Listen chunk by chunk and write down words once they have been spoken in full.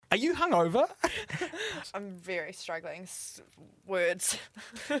you hungover? I'm very struggling. Words.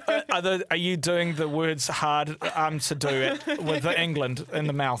 Are you doing the words hard to do it with the England in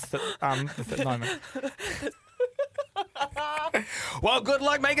the mouth at the moment? Well, good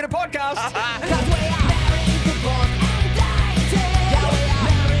luck making a podcast.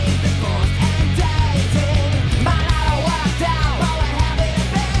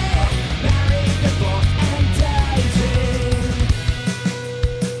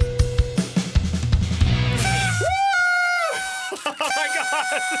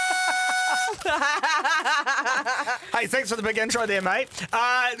 Hey, thanks for the big intro there, mate.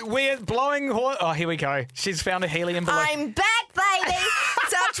 We're blowing Oh, here we go. She's found a helium balloon. I'm back, baby.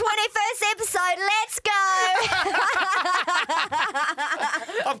 It's our 21st episode. Let's go.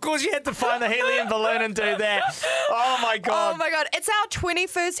 Of course you had to find the helium balloon and do that. Oh, my God. Oh my God, it's our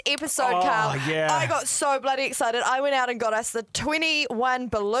 21st episode, Carl. Yeah. I got so bloody excited. I went out and got us the 21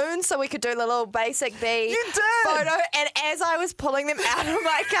 balloons so we could do the little basic B You did. photo. And as I was pulling them out of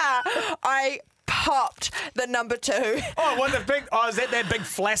my car, I popped the number 2. Oh, what the big... Oh, is that big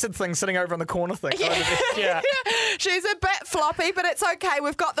flaccid thing sitting over on the corner thing? Yeah. She's a bit floppy, but it's okay.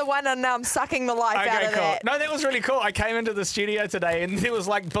 We've got the one and sucking the life out Okay, of cool. that. No, that was really cool. I came into the studio today and there was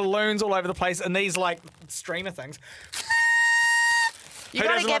like balloons all over the place and these like streamer things. You Who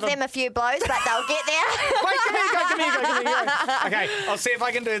got to doesn't give love them a few blows, but they'll get there. Wait, give me a go. Okay, I'll see if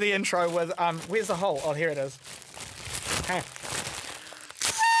I can do the intro with, where's the hole? Oh, here it is. Okay.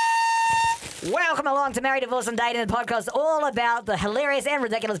 Welcome along to Married, Divorced and Dating, the podcast all about the hilarious and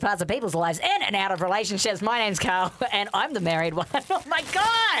ridiculous parts of people's lives in and out of relationships. My name's Carl, and I'm the married one. Oh, my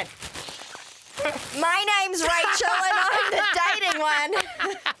God! My name's Rachel, and I'm the dating one.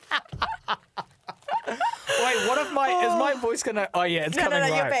 Wait, what if is my voice gonna... Oh, yeah, it's No, coming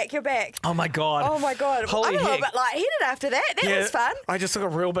right. you're back. Oh, my God. Oh my God. Holy I'm a little heck. bit lightheaded after that. That was fun. I just took a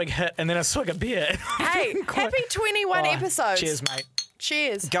real big hit and then a swig of beer. Hey, happy 21 episodes. Cheers, mate.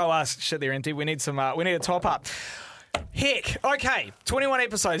 Cheers. Go us. Shit, they're empty. We need some. We need a top up. Heck. Okay. 21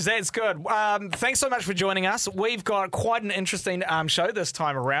 episodes. That's good. Thanks so much for joining us. We've got quite an interesting show this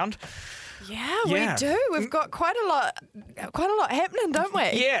time around. Yeah, Yeah. we do. We've got quite a lot happening, don't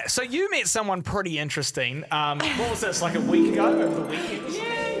we? Yeah. So you met someone pretty interesting. What was this? Like a week ago? Over the weekend?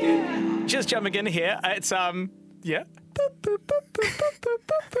 Yeah. Just jumping in here. It's yeah.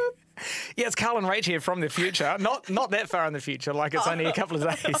 Yeah, it's Carl and Rach here from the future. Not that far in the future, like it's only a couple of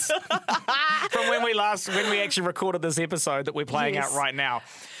days from when we actually recorded this episode that we're playing out right now.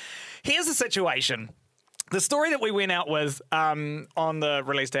 Here's the situation. The story that we went out with on the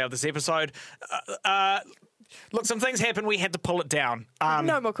release day of this episode, look, some things happened. We had to pull it down.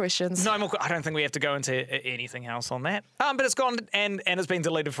 No more questions. No more. I don't think we have to go into anything else on that. But it's gone and it's been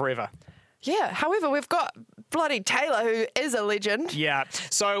deleted forever. Yeah, however, we've got bloody Taylor, who is a legend. Yeah,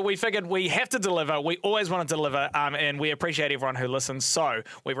 so we figured we have to deliver. We always want to deliver, and we appreciate everyone who listens. So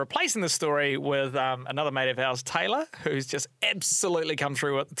we're replacing the story with another mate of ours, Taylor, who's just absolutely come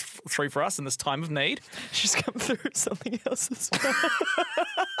through for us in this time of need. She's come through something else as well.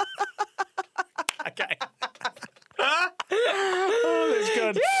 Okay. Oh, that's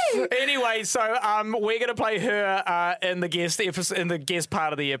good. Anyway, so we're going to play her in the guest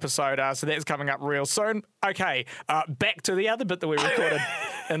part of the episode. So that's coming up real soon. Okay, back to the other bit that we recorded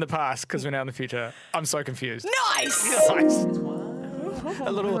in the past because we're now in the future. I'm so confused. Nice.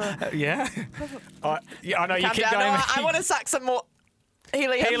 A little, yeah. Yeah, I know you Calm keep down. going. No, I want to suck some more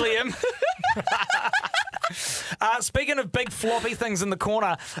helium. Speaking of big floppy things in the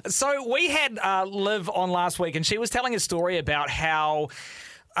corner, so we had Liv on last week and she was telling a story about how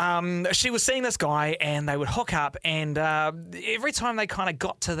she was seeing this guy and they would hook up and every time they kind of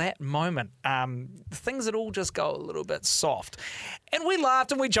got to that moment, things would all just go a little bit soft. And we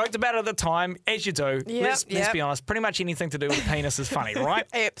laughed and we joked about it at the time, as you do. Let's be honest, pretty much anything to do with a penis is funny, right?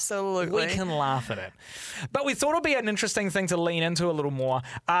 Absolutely. We can laugh at it. But we thought it'd be an interesting thing to lean into a little more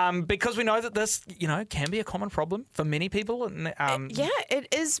because we know that this, can be a common problem for many people. And, yeah,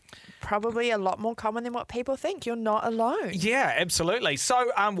 it is probably a lot more common than what people think. You're not alone. Yeah, absolutely.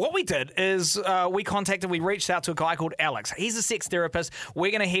 So what we did is we reached out to a guy called Alex. He's a sex therapist.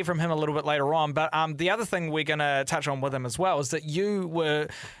 We're going to hear from him a little bit later on. But the other thing we're going to touch on with him as well is that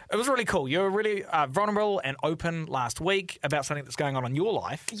it was really cool. You were really vulnerable and open last week about something that's going on in your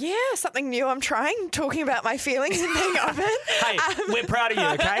life. Yeah, something new I'm trying, talking about my feelings and being open. Hey, we're proud of you,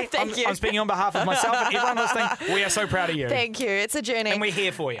 okay? Thank you. I'm speaking on behalf of myself and everyone listening. We are so proud of you. Thank you. It's a journey. And we're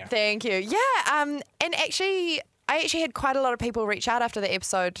here for you. Thank you. Yeah, and I actually had quite a lot of people reach out after the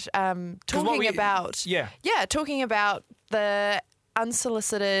episode talking about the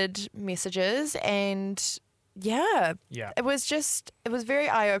unsolicited messages and Yeah. Yeah. It was very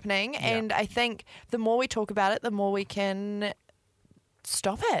eye-opening. And I think the more we talk about it, the more we can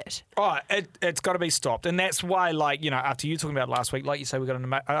stop it. Oh, it's got to be stopped. And that's why, after you talking about it last week, like you say, we got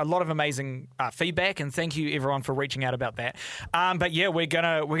a lot of amazing feedback, and thank you everyone for reaching out about that. But yeah, we're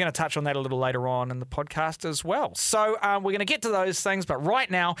gonna touch on that a little later on in the podcast as well. So we're gonna get to those things, but right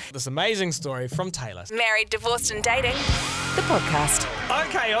now, this amazing story from Taylor. Married, divorced and dating. The podcast.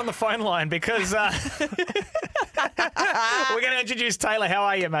 Okay, on the phone line, because we're gonna introduce Taylor. How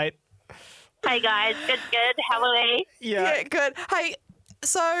are you, mate? Hey guys, good. How are we? Yeah, good. Hey,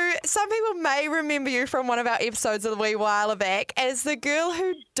 so some people may remember you from one of our episodes a wee while back as the girl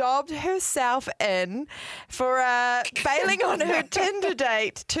who dobbed herself in for bailing on her Tinder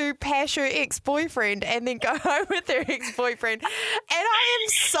date to pash her ex-boyfriend and then go home with her ex-boyfriend. And I am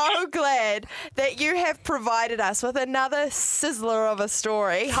so glad that you have provided us with another sizzler of a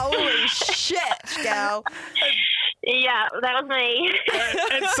story. Holy shit, gal. Yeah, that was me.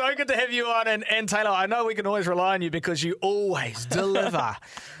 It's so good to have you on. And Taylor, I know we can always rely on you because you always deliver.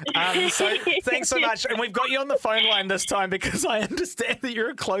 So thanks so much. And we've got you on the phone line this time because I understand that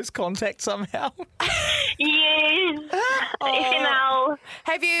you're a close contact somehow. Yes. Oh.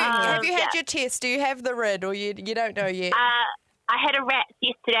 Have you had your test? Do you have the RID or you don't know yet? I had a RAT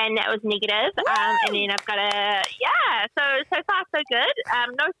yesterday and that was negative. And then I've got so far so good.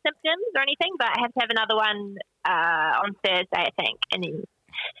 No symptoms or anything, but I have to have another one on Thursday, I think. And then,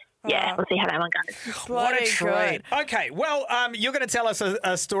 we'll see how that one goes. What a treat. Okay, well, you're going to tell us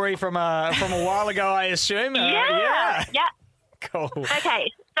a story from a while ago, I assume. Yeah. Cool.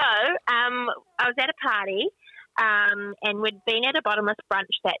 Okay, so I was at a party. And we'd been at a bottomless brunch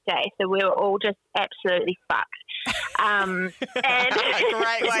that day, so we were all just absolutely fucked. And great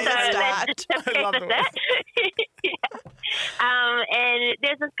way to start. I love it. And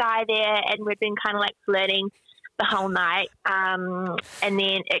there's this guy there, and we'd been kind of like flirting the whole night. And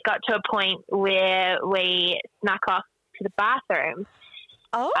then it got to a point where we snuck off to the bathroom.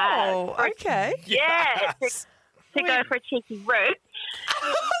 Oh, okay. Yeah, to go for a cheeky root.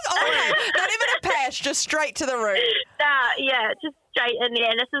 Okay, not even a pash, just straight to the root. Just straight in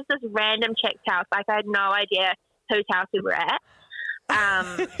there. And this is this random chick's house. Like, I had no idea whose house we were at.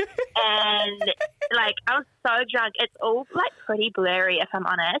 And, like, I was so drunk. It's all, like, pretty blurry, if I'm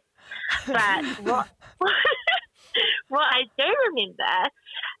honest. But what I do remember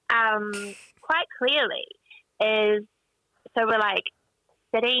quite clearly is, so we're, like,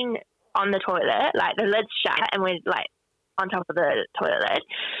 sitting on the toilet, like, the lid's shut, and we're, like, on top of the toilet lid.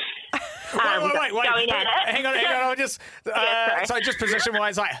 Wait. Going at it. Hang on. I'll just, so just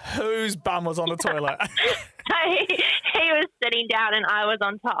position-wise, like, whose bum was on the toilet? He was sitting down and I was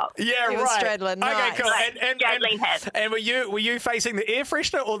on top. Yeah, he right. was straddling. Okay, nice. cool. Like, straddling him. And were you facing the air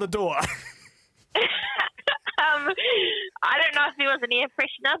freshener or the door? I don't know if there was an air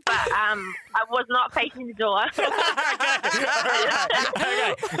freshener, but I was not facing the door. Okay,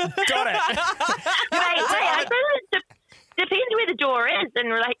 got it. I suppose it depends where the door is, and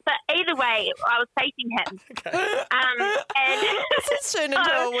like, but either way, I was facing him. Okay. And this has turned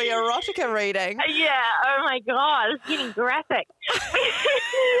into a wee erotica reading. Yeah. Oh my god, it's getting graphic.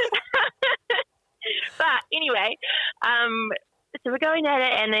 But anyway, so we're going at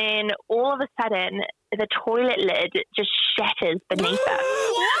it, and then all of a sudden, the toilet lid just shatters beneath us.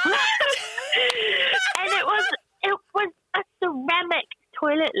 And it was a ceramic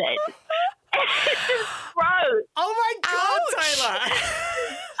toilet lid. It just broke. Oh my God, Ouch. Taylor!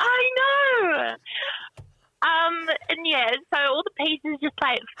 I know. And yeah, so all the pieces just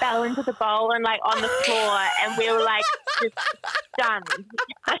like fell into the bowl and like on the floor, and we were like just stunned.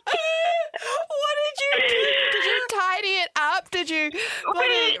 What did you do? Did you tidy it up? Did you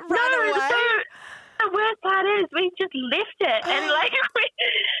run away? The worst part is we just left it, and like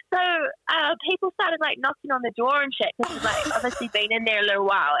people started like knocking on the door and shit because we've like obviously been in there a little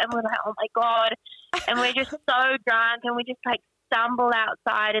while, and we're like, oh my god, and we're just so drunk, and we just like stumble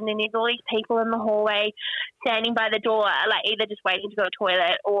outside, and then there's all these people in the hallway standing by the door, like either just waiting to go to the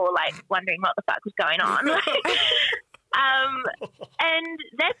toilet or like wondering what the fuck was going on. And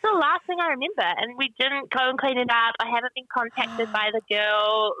that's the last thing I remember, and we didn't go and clean it up. I haven't been contacted by the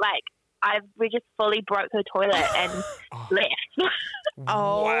girl. Like, we just fully broke her toilet and left.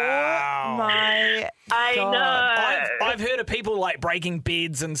 Oh Wow. my I God. know. I've heard of people like breaking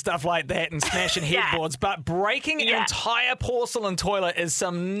beds and stuff like that and smashing headboards, but breaking an entire porcelain toilet is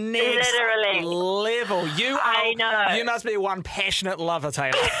some next Literally. level. I know. You must be one passionate lover,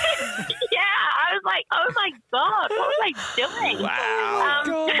 Taylor. Yeah, I was like, oh my god, what was I doing? Wow.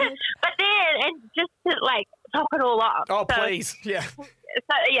 God. But then, and just to like top it all off. Oh, so, please. Yeah. So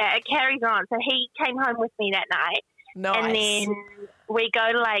yeah, it carries on. So he came home with me that night. Nice. And then we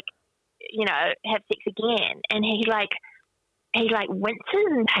go to, like, you know, have sex again. And he winces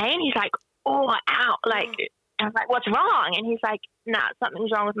in pain. He's like, oh, ow. Like, and I'm like, what's wrong? And he's like, nah,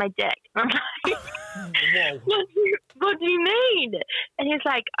 something's wrong with my dick. And I'm like, what do you mean? And he's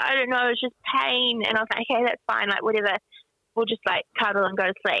like, I don't know, it's just pain. And I was like, okay, that's fine. Like, whatever. We'll just, like, cuddle and go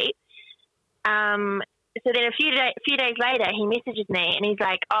to sleep. So then a few days later, he messages me and he's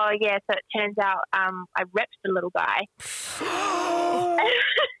like, oh, yeah, so it turns out I ripped the little guy.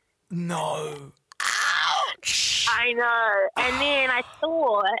 No. Ouch. I know. And then I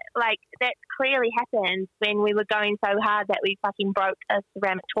thought, like, that clearly happened when we were going so hard that we fucking broke a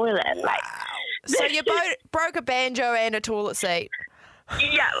ceramic toilet. Like, So you broke a banjo and a toilet seat.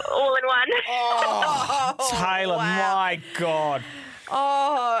 yeah, all in one. Oh, Taylor, wow. my God.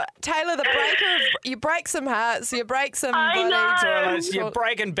 Oh, Taylor, you break some hearts, you break some I bodies. know. Toilets, you're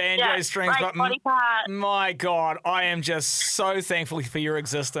breaking banjo Yeah, strings, right but body part. my God, I am just so thankful for your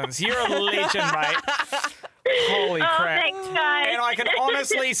existence. You're a legend, mate. Holy Oh, crap. thanks, guys. And I can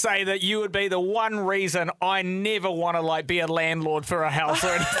honestly say that you would be the one reason I never want to, like, be a landlord for a house or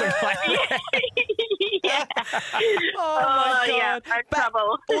anything like that. Yeah. Oh, my yeah, God. no But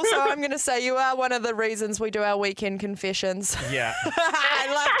trouble. also, I'm going to say you are one of the reasons we do our weekend confessions. Yeah.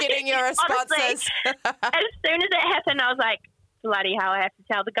 I love getting your responses. Honestly, as soon as it happened, I was like, bloody hell, I have to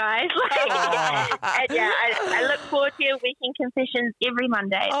tell the guys. And yeah, I look forward to your weekend confessions every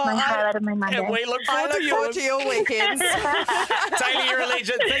Monday. It's my highlight of my Monday. And we look I forward look to forward yours. to your weekends. Taylor, you're a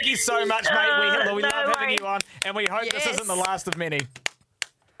legend. Thank you so much, mate. We No love having worries. you on, and we hope this Yes. isn't the last of many.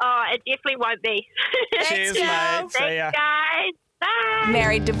 Oh, it definitely won't be. Cheers, girl. mate. See ya. Thanks, guys. Bye.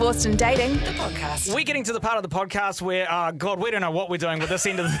 Married, divorced and dating. We're getting to the part of the podcast where, God, we don't know what we're doing with this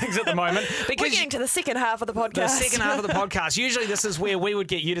end of the things at the moment. We're Because getting to the second half of the podcast. the second half of the podcast, usually this is where we would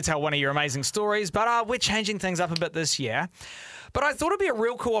get you to tell one of your amazing stories, but we're changing things up a bit this year. But I thought it'd be a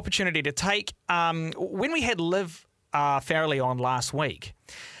real cool opportunity to take, when we had Liv Farrelly on last week.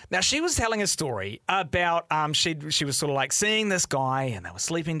 Now, she was telling a story about she was sort of like seeing this guy and they were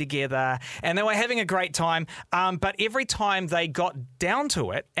sleeping together and they were having a great time. But every time they got down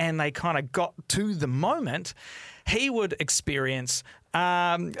to it and they kind of got to the moment, he would experience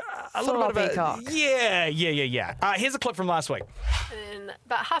a little bit of Floppy a... cock. Yeah. Here's a clip from last week. And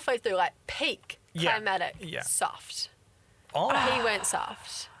about halfway through, like peak Yeah. climatic, Yeah. soft. Oh. He went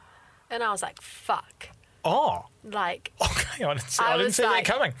soft. And I was like, fuck. Oh. Like, Okay, I didn't I was see that like-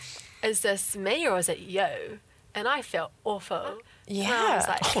 coming. is this me or is it you? And I felt awful. Yeah. And I was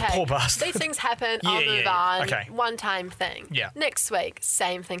like, Oh, okay, poor bastard. these things happen, I'll Yeah, move yeah. on. Okay. One time thing. Yeah. Next week,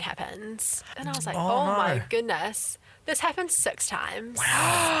 same thing happens. And I was like, Oh, oh no. my goodness. This happened 6 times.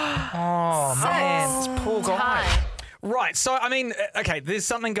 Oh, man. This poor guy. Time. Right, so I mean, okay, there's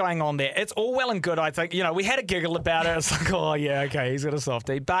something going on there. It's all well and good, I think. You know, we had a giggle about it. It's like, oh, yeah, okay, he's got a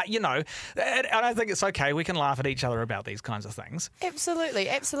softie. But, you know, I don't think it's okay. We can laugh at each other about these kinds of things. Absolutely.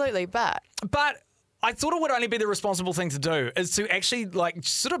 But But I thought it would only be the responsible thing to do is to actually, like,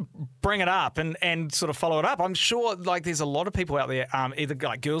 sort of bring it up and sort of follow it up. I'm sure, like, there's a lot of people out there, either,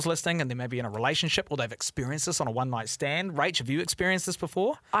 like, girls listening and they may be in a relationship or they've experienced this on a one-night stand. Rach, have you experienced this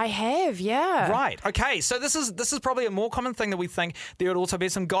before? I have, yeah. Right. Okay. So this is probably a more common thing that we think. There would also be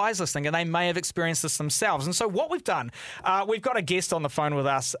some guys listening, and they may have experienced this themselves. And so what we've done, we've got a guest on the phone with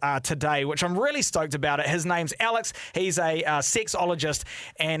us today, which I'm really stoked about. It. His name's Alex. He's a sexologist,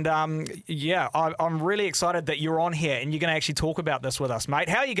 and I'm really excited that you're on here and you're going to actually talk about this with us, mate.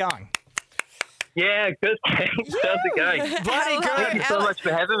 How are you going? Yeah, good. Thanks. How's it going? Bloody Hello, good, Thank you so Alex. much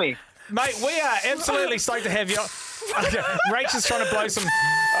for having me. mate. We are absolutely stoked to have you. Okay. Rach is trying to blow some.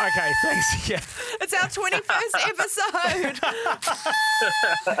 Okay. Thanks. Yeah. It's our 21st episode.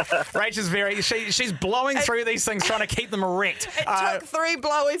 Rach is she's blowing through these things, trying to keep them erect. It took 3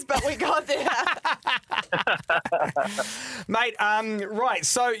 blowies, but we got there. Mate, right,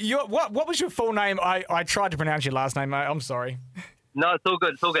 so what was your full name? I tried to pronounce your last name, mate. I'm sorry. No, it's all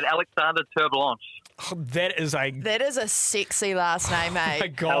good. It's all good. Alexander Turblanche. Oh, that is a... That is a sexy last name, my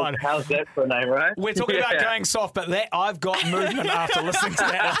mate. God. How's that for a name, right? We're talking about going soft, but I've got movement after listening to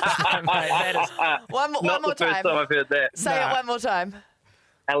that last name, mate. That is... One Not more the first time. time I've heard that. Say it one more time.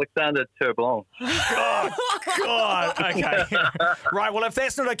 Alexander Turblanche. God, okay. Right, well, if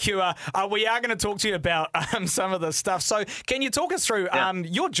that's not a cure, we are going to talk to you about some of this stuff. So can you talk us through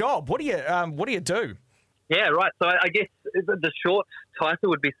your job? What do you do? Yeah, right. So I guess the short title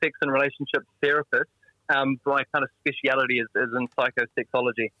would be sex and relationship therapist. My kind of speciality is in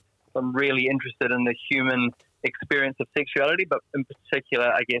psychosexology. I'm really interested in the human experience of sexuality, but in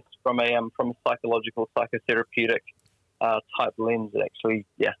particular, I guess, from a psychological, psychotherapeutic type lens. It actually,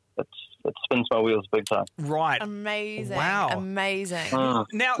 it spins my wheels big time. Right. Amazing. Wow. Amazing.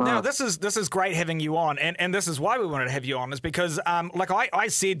 Now this is great having you on, and this is why we wanted to have you on, is because like I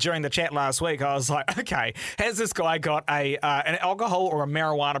said during the chat last week, I was like, okay, has this guy got an alcohol or a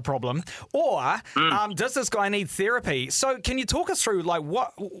marijuana problem, or does this guy need therapy? So can you talk us through like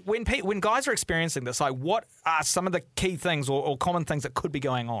when guys are experiencing this, like what are some of the key things or common things that could be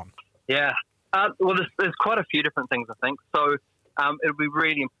going on? Yeah. Well, there's quite a few different things, I think. So it would be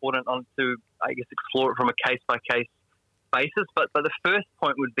really important to, I guess, explore it from a case-by-case basis. But the first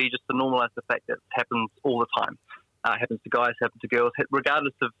point would be just to normalise the fact that it happens all the time. It happens to guys, happens to girls.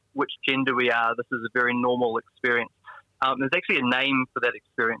 Regardless of which gender we are, this is a very normal experience. There's actually a name for that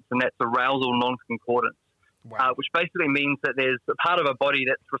experience, and that's arousal non-concordance, which basically means that there's a part of our body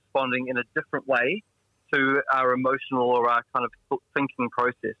that's responding in a different way to our emotional or our kind of thinking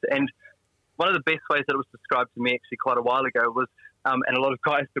process. And one of the best ways that it was described to me actually quite a while ago was, and a lot of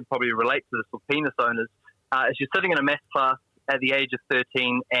guys could probably relate to this for penis owners, is you're sitting in a math class at the age of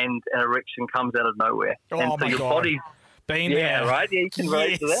 13 and an erection comes out of nowhere. And so your body's... Been there. Right? Yeah, you can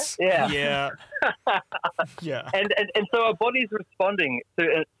relate to that. Yeah. Yeah. Yeah. And so our body's responding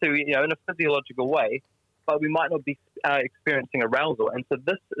to in a physiological way, but we might not be experiencing arousal. And so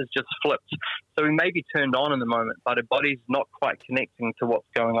this is just flipped. So we may be turned on in the moment, but our body's not quite connecting to what's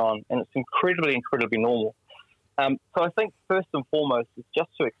going on. And it's incredibly, incredibly normal. So I think first and foremost is just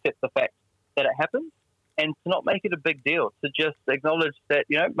to accept the fact that it happens and to not make it a big deal, to just acknowledge that,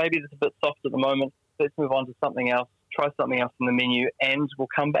 maybe it's a bit soft at the moment. Let's move on to something else. Try something else in the menu, and we'll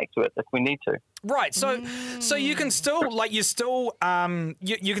come back to it if we need to. Right. So you can still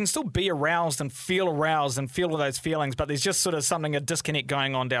you can still be aroused and feel all those feelings, but there's just sort of a disconnect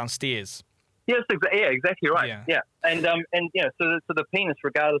going on downstairs. Yes, exactly right. Yeah. And so the penis,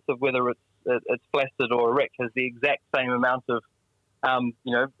 regardless of whether it's flaccid or erect, has the exact same amount of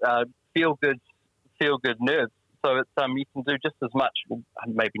feel good nerves. So it's you can do just as much,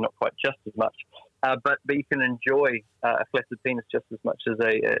 maybe not quite just as much. But you can enjoy a flaccid penis just as much as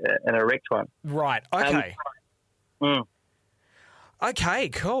an erect one. Right. Okay. Okay.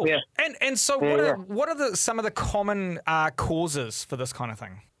 Cool. Yeah. And so what are some of the common causes for this kind of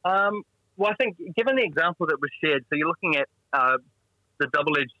thing? Well, I think given the example that was shared, so you're looking at the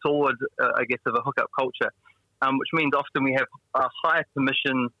double-edged sword, I guess, of a hookup culture, which means often we have a higher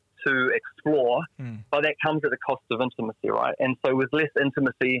permission to explore, but that comes at the cost of intimacy, right? And so with less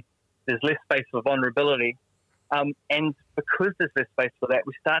intimacy, there's less space for vulnerability. And because there's less space for that,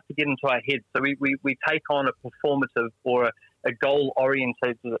 we start to get into our heads. So we take on a performative or a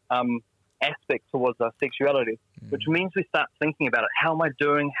goal-oriented aspect towards our sexuality, which means we start thinking about it. How am I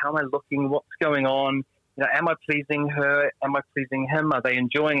doing? How am I looking? What's going on? Am I pleasing her? Am I pleasing him? Are they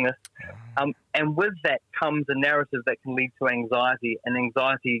enjoying this? And with that comes a narrative that can lead to anxiety. And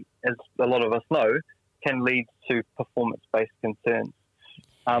anxiety, as a lot of us know, can lead to performance-based concerns.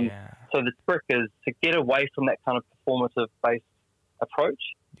 So the trick is to get away from that kind of performative-based approach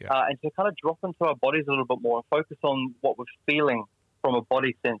and to kind of drop into our bodies a little bit more and focus on what we're feeling from a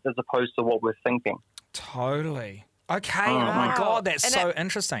body sense as opposed to what we're thinking. Totally. Okay. Oh my God, that's so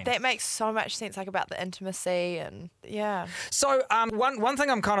interesting. That makes so much sense, like about the intimacy and So one thing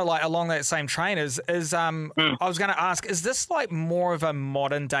I'm kind of like along that same train is I was going to ask, is this like more of a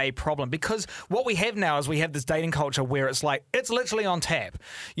modern day problem? Because what we have now is we have this dating culture where it's like it's literally on tap.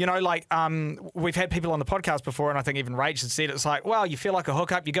 We've had people on the podcast before, and I think even Rach had said it's like, well, you feel like a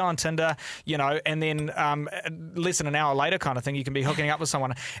hookup, you go on Tinder, and then less than an hour later, kind of thing, you can be hooking up with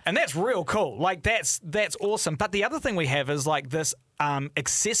someone, and that's real cool. Like that's awesome. But the other thing we have is like this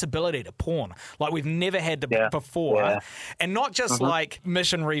accessibility to porn like we've never had before, and not just like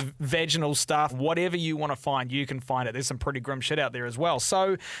missionary vaginal stuff. Whatever you want to find, you can find it. There's some pretty grim shit out there as well.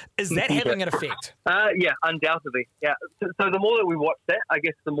 So is that having an effect? Yeah, undoubtedly. Yeah. So the more that we watch that, I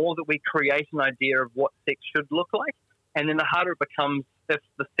guess the more that we create an idea of what sex should look like, and then the harder it becomes if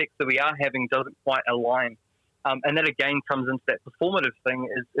the sex that we are having doesn't quite align. And that again comes into that performative thing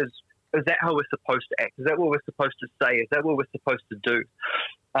is that how we're supposed to act? Is that what we're supposed to say? Is that what we're supposed to do?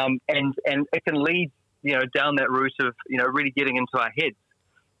 And it can lead, down that route of, really getting into our heads.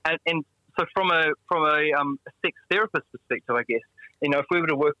 And so from a sex therapist perspective, I guess, if we were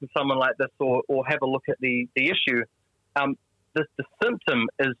to work with someone like this or have a look at the issue, the symptom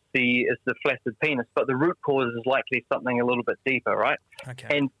is the flaccid penis, but the root cause is likely something a little bit deeper, right?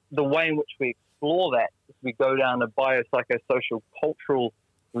 Okay. And the way in which we explore that is we go down a biopsychosocial cultural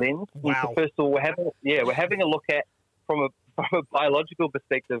lens. Wow. So first of all, we're having a look at from a biological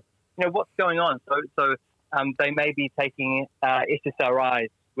perspective, what's going on. So they may be taking SSRIs,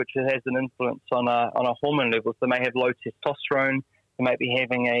 which has an influence on our hormone levels. They may have low testosterone. They may be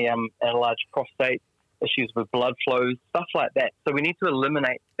having a large prostate, issues with blood flows, stuff like that. So we need to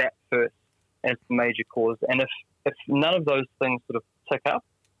eliminate that first as the major cause. And if none of those things sort of tick up,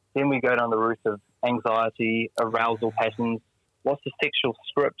 then we go down the route of anxiety, arousal patterns. What's the sexual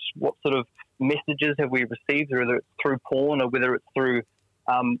script? What sort of messages have we received, whether it's through porn or whether it's through,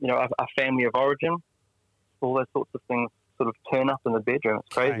 our family of origin? All those sorts of things sort of turn up in the bedroom.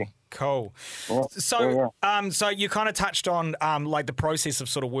 It's crazy. Okay, cool. Yeah. So, so you kind of touched on like the process of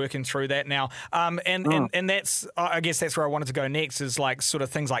sort of working through that now, and that's I guess that's where I wanted to go next is like sort of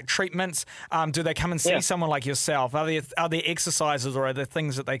things like treatments. Do they come and see someone like yourself? Are there exercises or are there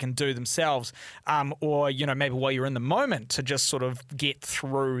things that they can do themselves, or maybe while you're in the moment to just sort of get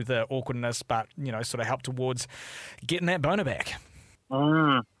through the awkwardness, but sort of help towards getting that boner back?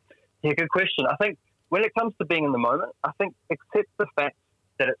 Yeah, good question. I think when it comes to being in the moment, I think accept the fact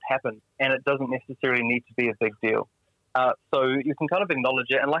that it's happened and it doesn't necessarily need to be a big deal. So you can kind of acknowledge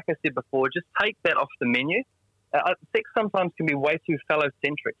it. And like I said before, just take that off the menu. Sex sometimes can be way too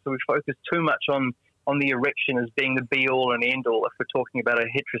phallocentric. So we focus too much on the erection as being the be-all and end-all if we're talking about a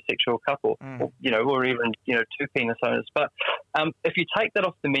heterosexual couple, or even, two penis owners. But if you take that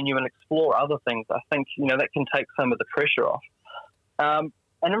off the menu and explore other things, I think, that can take some of the pressure off.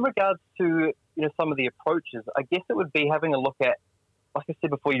 And in regards to, some of the approaches, I guess it would be having a look at, like I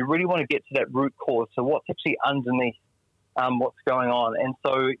said before, you really want to get to that root cause. So what's actually underneath what's going on? And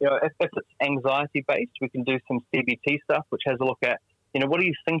so, if it's anxiety-based, we can do some CBT stuff, which has a look at, what are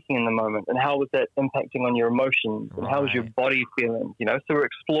you thinking in the moment and how is that impacting on your emotions and how is your body feeling? So we're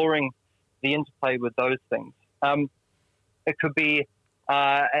exploring the interplay with those things. It could be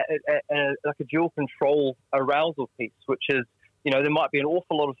like a dual control arousal piece, which is, there might be an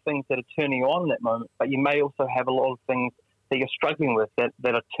awful lot of things that are turning on in that moment, but you may also have a lot of things that you're struggling with that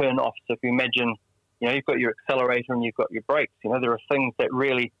are turned off. So if you imagine, you've got your accelerator and you've got your brakes, there are things that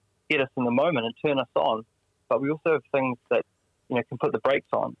really get us in the moment and turn us on, but we also have things that, can put the brakes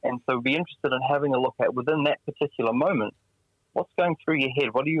on. And so be interested in having a look at within that particular moment, what's going through your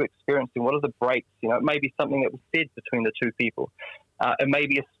head? What are you experiencing? What are the brakes? It may be something that was said between the two people. It may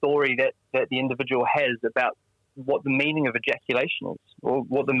be a story that the individual has about what the meaning of ejaculation is or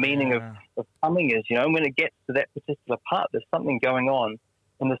what the meaning of coming is, and when it gets to that particular part, there's something going on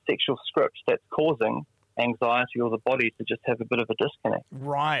in the sexual script that's causing anxiety or the body to just have a bit of a disconnect.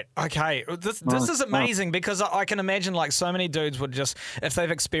 Right. Okay. This is amazing because I can imagine like so many dudes would just, if they've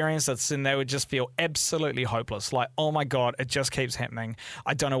experienced this, then they would just feel absolutely hopeless. Like, oh my God, it just keeps happening.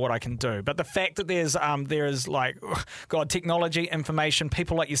 I don't know what I can do. But the fact that there is like, technology, information,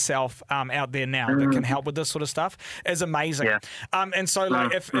 people like yourself out there now that can help with this sort of stuff is amazing. Yeah. And so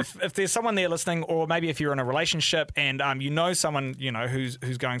like if there's someone there listening, or maybe if you're in a relationship and someone,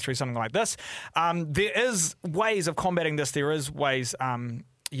 who's going through something like this, there is ways of combating this. There is ways,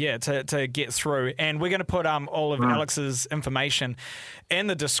 to get through. And we're going to put all of Alex's information in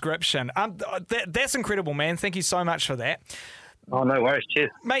the description. That's incredible, man. Thank you so much for that. Oh, no worries. Cheers.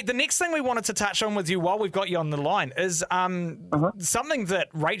 Mate, the next thing we wanted to touch on with you while we've got you on the line is something that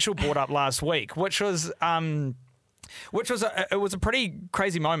Rachel brought up last week, which was it was a pretty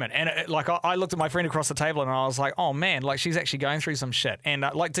crazy moment. And I looked at my friend across the table and I was like, oh man, like she's actually going through some shit. And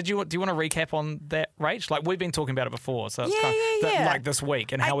do you want to recap on that, Rach? Like we've been talking about it before. So it's like this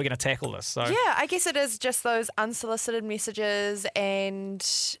week and how we're going to tackle this. So yeah, I guess it is just those unsolicited messages and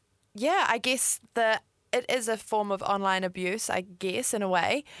I guess it is a form of online abuse, I guess, in a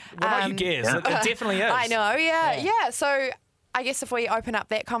way. Well, not you guess. It definitely is. I know, yeah. So I guess if we open up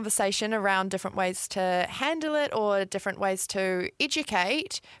that conversation around different ways to handle it or different ways to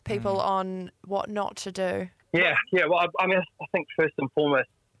educate people on what not to do. Yeah. Well, I think first and foremost,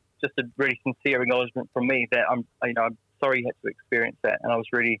 just a really sincere acknowledgement from me that I'm sorry you had to experience that, and I was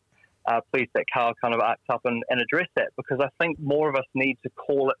really pleased that Carl kind of arced up and addressed that, because I think more of us need to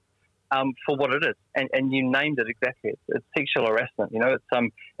call it for what it is, and you named it exactly. It's sexual harassment.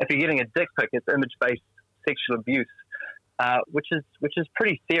 It's if you're getting a dick pic, it's image-based sexual abuse. Which is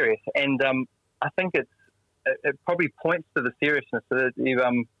pretty serious, and I think it probably points to the seriousness. So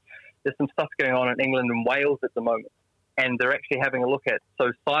there's some stuff going on in England and Wales at the moment, and they're actually having a look at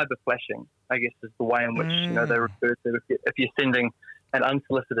cyber flashing, I guess, is the way in which they refer to if you're sending an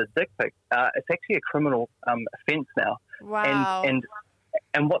unsolicited dick pic. It's actually a criminal offence now. Wow.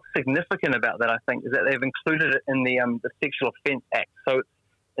 And what's significant about that, I think, is that they've included it in the Sexual Offence Act. So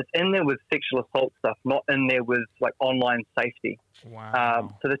it's in there with sexual assault stuff, not in there with like online safety. Wow.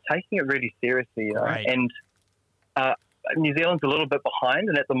 So they're taking it really seriously, Right. And New Zealand's a little bit behind.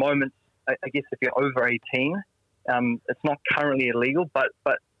 And at the moment, I guess if you're over 18, it's not currently illegal, but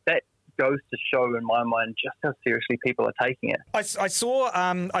goes to show, in my mind, just how seriously people are taking it. I saw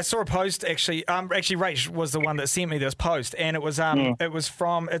a post actually. Actually, Rach was the one that sent me this post, and it was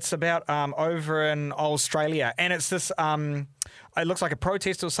it's about over in Australia, and it's this it looks like a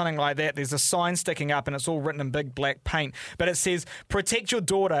protest or something like that. There's a sign sticking up, and it's all written in big black paint, but it says "Protect your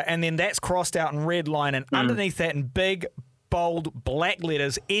daughter," and then that's crossed out in red line, and underneath that in big, bold black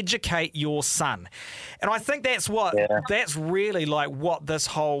letters, "Educate your son." And I think that's really like what this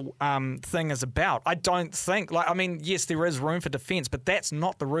whole thing is about. I don't think, yes, there is room for defence, but that's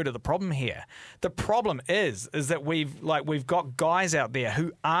not the root of the problem here. The problem is that we've got guys out there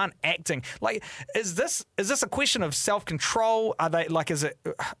who aren't acting. Like, is this a question of self-control? Are they is it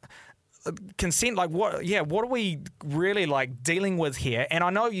consent? What are we really dealing with here? And I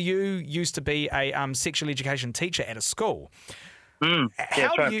know you used to be a sexual education teacher at a school.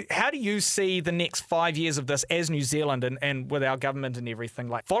 How do you see the next 5 years of this as New Zealand and with our government and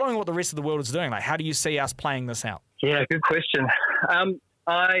everything, following what the rest of the world is doing? How do you see us playing this out? Yeah, good question. I'm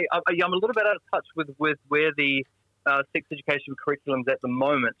a little bit out of touch with where the sex education curriculum's at the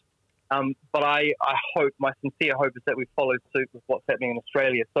moment. But I hope, my sincere hope is that we follow suit with what's happening in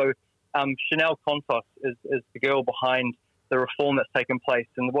Australia. So Chanel Contos is the girl behind the reform that's taken place,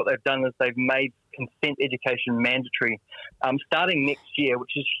 and what they've done is they've made consent education mandatory starting next year,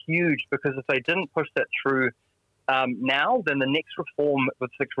 which is huge, because if they didn't push that through now, then the next reform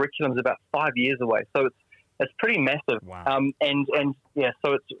with the curriculum is about 5 years away. So it's pretty massive. Wow.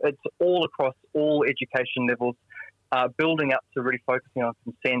 So it's all across all education levels, building up to really focusing on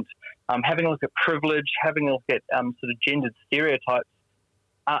consent, having a look at privilege, having a look at sort of gendered stereotypes.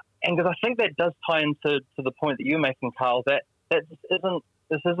 And because I think that does tie into the point that you're making, Carl, that this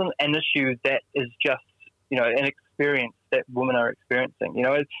isn't an issue that is just, an experience that women are experiencing.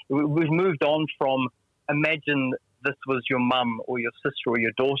 We've moved on from imagine this was your mum or your sister or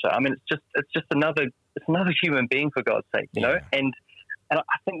your daughter. I mean, it's just another human being, for God's sake, you know. And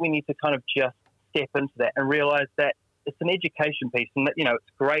I think we need to kind of just step into that and realise that it's an education piece, and that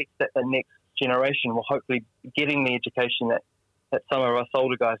it's great that the next generation will hopefully be getting the education that some of us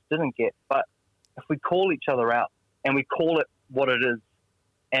older guys didn't get. But if we call each other out and we call it what it is,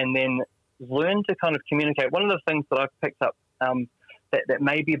 and then learn to kind of communicate. One of the things that I've picked up that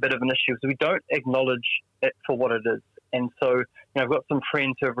may be a bit of an issue is we don't acknowledge it for what it is. And so, I've got some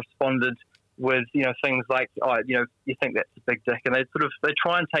friends who have responded with, things like, you think that's a big dick, and they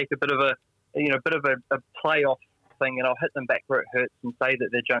try and take a bit of a play off thing, and I'll hit them back where it hurts and say that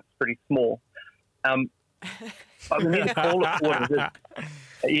their junk's pretty small. But we need to call it for what it is.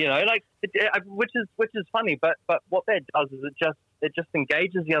 Which is funny, but what that does is it just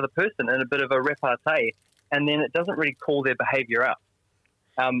engages the other person in a bit of a repartee, and then it doesn't really call their behaviour out.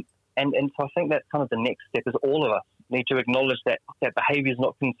 And so I think that's kind of the next step, is all of us need to acknowledge that behaviour is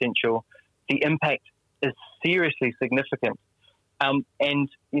not consensual. The impact is seriously significant. And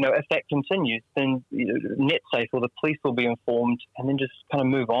if that continues, then NetSafe or the police will be informed, and then just kind of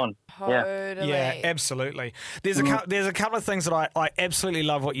move on. Totally. Yeah, absolutely. There's a couple of things that I absolutely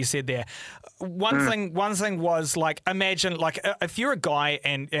love what you said there. One thing was, imagine, if you're a guy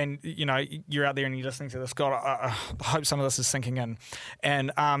and you're out there and you're listening to this. God, I hope some of this is sinking in.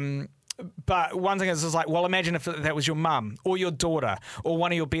 And but one thing is imagine if that was your mum or your daughter or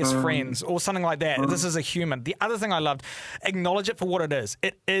one of your best friends or something like that. This is a human. The other thing I loved, acknowledge it for what it is.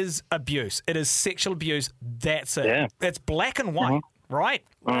 It is abuse. It is sexual abuse. That's it. Yeah. It's black and white, right?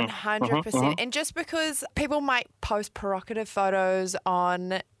 100%. And just because people might post provocative photos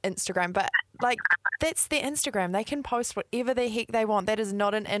on Instagram, but that's their Instagram. They can post whatever the heck they want. That is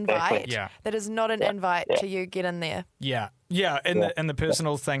not an invite. Yeah. That is not an invite to you get in there. Yeah. Yeah, in the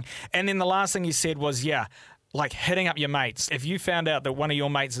personal thing. And then the last thing you said was, hitting up your mates. If you found out that one of your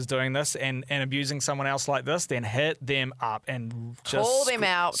mates is doing this and abusing someone else like this, then hit them up and just call them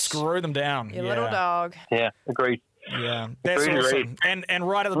out. Screw them down. Your little dog. Yeah, agreed. Yeah, that's awesome. And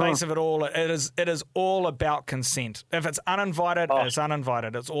right at the base of it all, it is all about consent. If it's uninvited, it's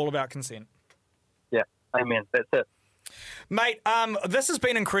uninvited. It's all about consent. Yeah, amen. That's it. Mate, this has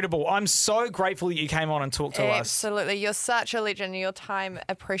been incredible. I'm so grateful that you came on and talked to us. Absolutely. You're such a legend. Your time,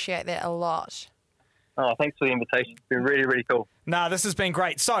 appreciate that a lot. Oh, thanks for the invitation. It's been really, really cool. No, this has been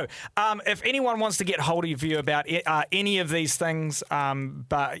great. So, if anyone wants to get hold of you about any of these things, how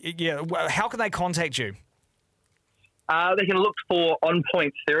can they contact you? They can look for On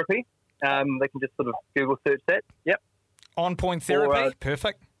Point Therapy. They can just sort of Google search that. Yep. On Point Therapy.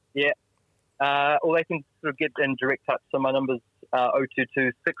 Perfect. Yeah. Or they can sort of get in direct touch. So my number's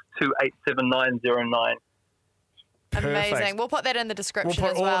 022 628 7909. Perfect. Amazing. We'll put that in the description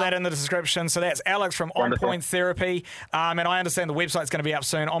We'll put as well. all of that in the description. So that's Alex from On Wonderful. Point Therapy. And I understand the website's going to be up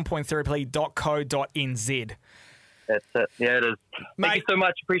soon, onpointtherapy.co.nz. That's it. Yeah, it is. Mate. Thank you so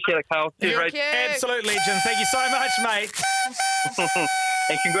much. Appreciate it, Carl. Cheers, Thank Rach. you. Absolute legend. Thank you so much, mate.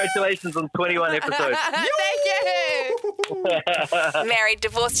 And congratulations on 21 episodes. Thank you. Married,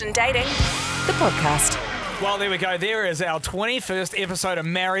 Divorced and Dating, the podcast. Well, there we go. There is our 21st episode of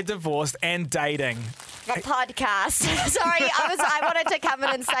Married, Divorced and Dating. The podcast. Sorry, I wanted to come in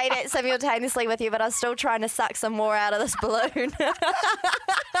and say that simultaneously with you, but I was still trying to suck some more out of this balloon.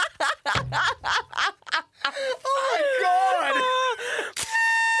 Oh, my God.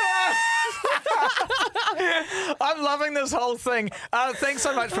 I'm loving this whole thing. Thanks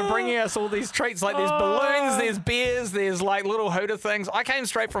so much for bringing us all these treats. Like there's balloons, there's beers, there's like little Hooter things. I came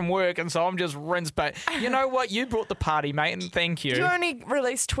straight from work and so I'm just rinsed. But you know what? You brought the party, mate, and thank you. You only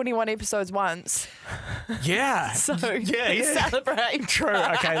released 21 episodes once. Yeah. So yeah. celebrate. True.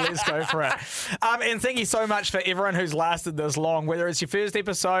 Okay, let's go for it. And thank you so much for everyone who's lasted this long. Whether it's your first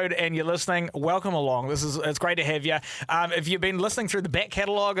episode and you're listening, welcome along. It's great to have you. If you've been listening through the back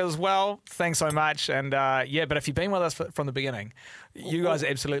catalogue as well, thanks so much. And but if you've been with us from the beginning, you guys are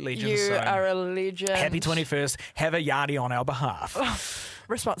absolute legends. You so are a legend. happy 21st. Have a yardie on our behalf.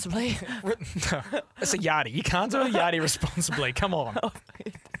 Responsibly. It's a yardie. You can't do a yardie responsibly. Come on.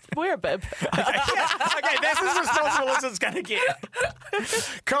 We're a bib. Okay, that's as responsible as it's going to get.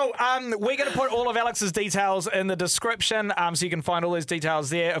 Cool. We're going to put all of Alex's details in the description, so you can find all those details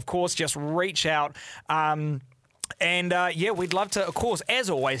there. Of course, just reach out. And we'd love to, of course, as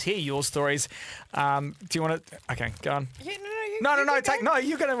always, hear your stories. Do you want to? Okay, go on. Yeah, No.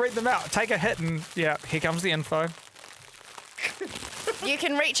 You're going to read them out. Take a hit, and here comes the info. You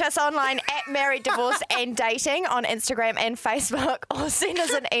can reach us online at Married, Divorced and Dating on Instagram and Facebook, or send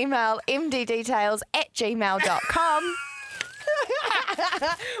us an email, mddetails@gmail.com.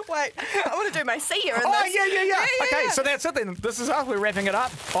 Wait, I want to do my see you in this. Yeah. Okay, so that's it then. This is us. We're wrapping it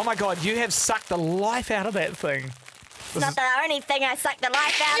up. Oh my God, you have sucked the life out of that thing. Not the only thing I sucked the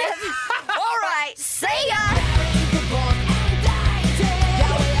life out of. All right, see ya.